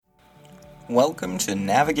Welcome to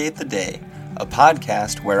Navigate the Day, a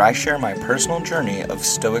podcast where I share my personal journey of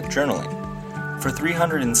Stoic journaling. For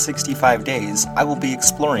 365 days, I will be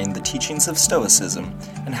exploring the teachings of Stoicism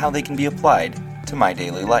and how they can be applied to my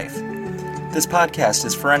daily life. This podcast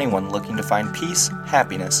is for anyone looking to find peace,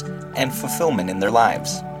 happiness, and fulfillment in their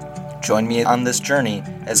lives. Join me on this journey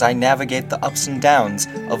as I navigate the ups and downs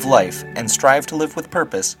of life and strive to live with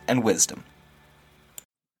purpose and wisdom.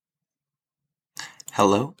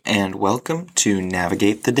 Hello and welcome to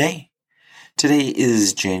Navigate the Day. Today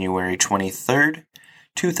is January 23rd,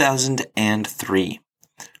 2003.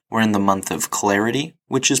 We're in the month of clarity,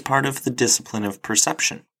 which is part of the discipline of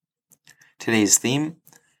perception. Today's theme,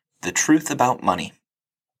 the truth about money.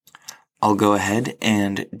 I'll go ahead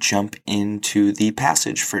and jump into the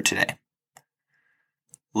passage for today.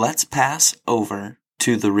 Let's pass over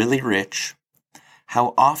to the really rich.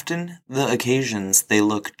 How often the occasions they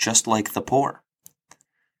look just like the poor.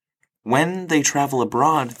 When they travel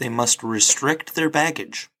abroad, they must restrict their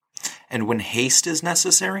baggage, and when haste is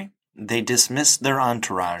necessary, they dismiss their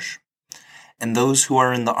entourage. And those who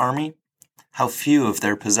are in the army, how few of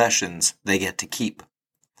their possessions they get to keep.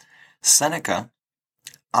 Seneca,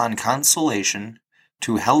 on Consolation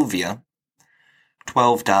to Helvia,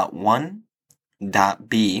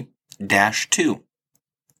 12.1.b-2.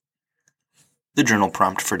 The journal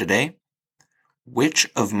prompt for today, which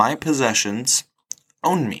of my possessions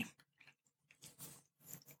own me?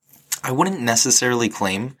 I wouldn't necessarily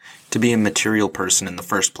claim to be a material person in the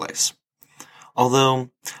first place, although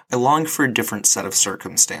I long for a different set of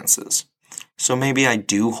circumstances, so maybe I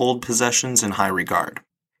do hold possessions in high regard.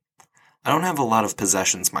 I don't have a lot of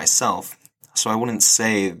possessions myself, so I wouldn't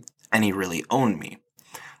say any really own me.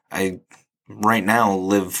 I right now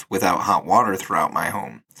live without hot water throughout my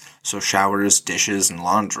home, so showers, dishes, and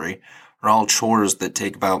laundry are all chores that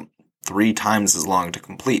take about 3 times as long to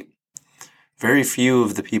complete. Very few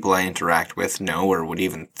of the people I interact with know or would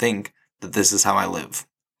even think that this is how I live.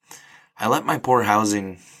 I let my poor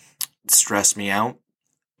housing stress me out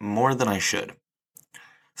more than I should.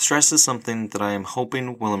 Stress is something that I am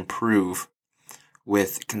hoping will improve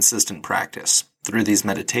with consistent practice through these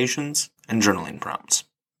meditations and journaling prompts.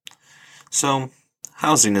 So,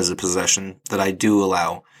 housing is a possession that I do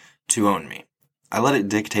allow to own me. I let it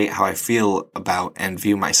dictate how I feel about and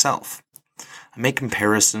view myself. I make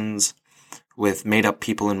comparisons with made-up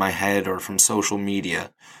people in my head or from social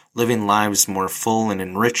media, living lives more full and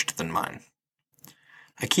enriched than mine.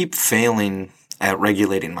 I keep failing at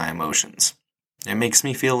regulating my emotions. It makes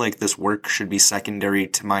me feel like this work should be secondary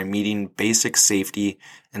to my meeting basic safety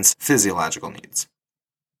and physiological needs.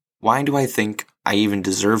 Why do I think I even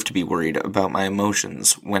deserve to be worried about my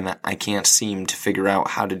emotions when I can't seem to figure out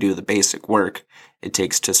how to do the basic work it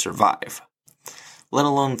takes to survive, let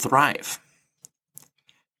alone thrive?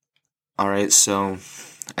 Alright, so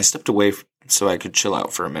I stepped away so I could chill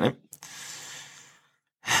out for a minute.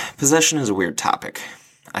 Possession is a weird topic.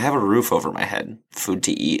 I have a roof over my head, food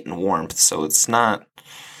to eat, and warmth, so it's not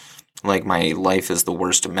like my life is the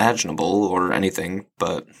worst imaginable or anything,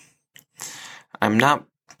 but am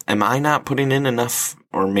I not putting in enough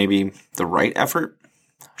or maybe the right effort?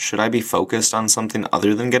 Should I be focused on something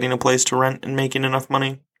other than getting a place to rent and making enough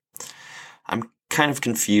money? I'm kind of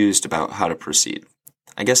confused about how to proceed.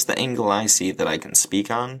 I guess the angle I see that I can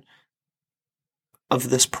speak on of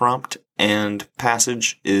this prompt and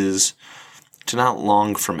passage is to not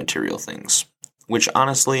long for material things, which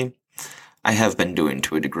honestly, I have been doing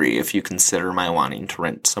to a degree if you consider my wanting to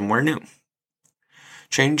rent somewhere new.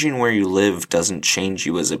 Changing where you live doesn't change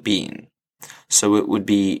you as a being, so it would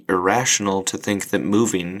be irrational to think that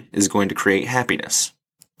moving is going to create happiness.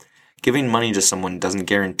 Giving money to someone doesn't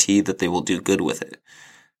guarantee that they will do good with it,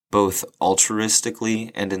 both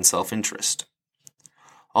altruistically and in self-interest.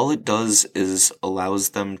 All it does is allows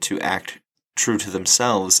them to act true to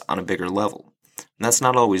themselves on a bigger level, and that's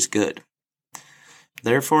not always good.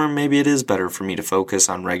 Therefore, maybe it is better for me to focus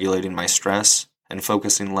on regulating my stress and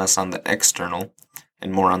focusing less on the external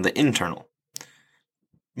and more on the internal.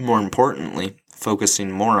 More importantly,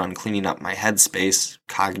 focusing more on cleaning up my headspace,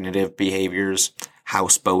 cognitive behaviors,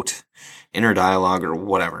 houseboat, inner dialogue, or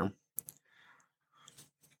whatever.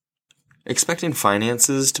 Expecting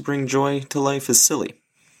finances to bring joy to life is silly.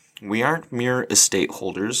 We aren't mere estate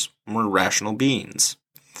holders, we're rational beings.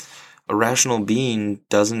 A rational being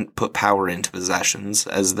doesn't put power into possessions,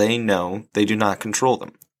 as they know they do not control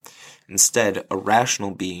them. Instead, a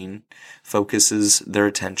rational being focuses their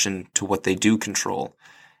attention to what they do control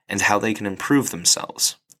and how they can improve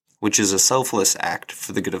themselves, which is a selfless act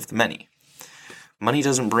for the good of the many. Money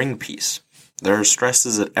doesn't bring peace. There are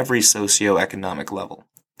stresses at every socioeconomic level.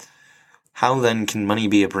 How then can money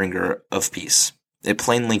be a bringer of peace? It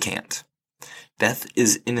plainly can't. Death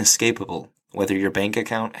is inescapable, whether your bank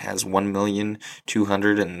account has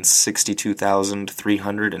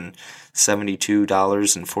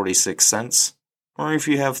 $1,262,372.46, or if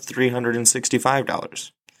you have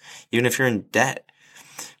 $365. Even if you're in debt,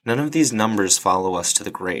 none of these numbers follow us to the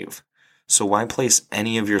grave, so why place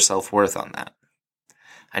any of your self-worth on that?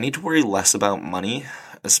 I need to worry less about money,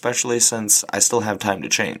 especially since I still have time to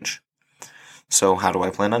change. So how do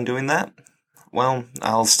I plan on doing that? Well,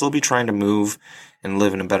 I'll still be trying to move and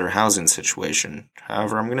live in a better housing situation.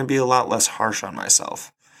 However, I'm going to be a lot less harsh on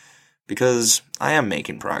myself, because I am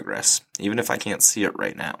making progress, even if I can't see it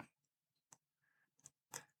right now.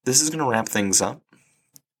 This is going to wrap things up.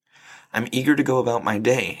 I'm eager to go about my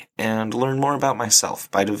day and learn more about myself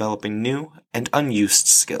by developing new and unused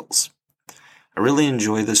skills. I really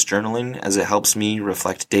enjoy this journaling as it helps me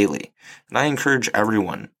reflect daily, and I encourage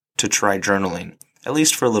everyone to try journaling, at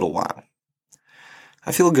least for a little while.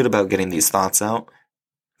 I feel good about getting these thoughts out.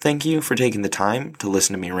 Thank you for taking the time to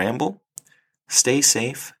listen to me ramble. Stay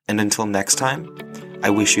safe, and until next time,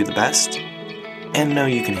 I wish you the best, and know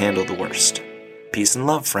you can handle the worst. Peace and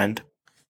love, friend.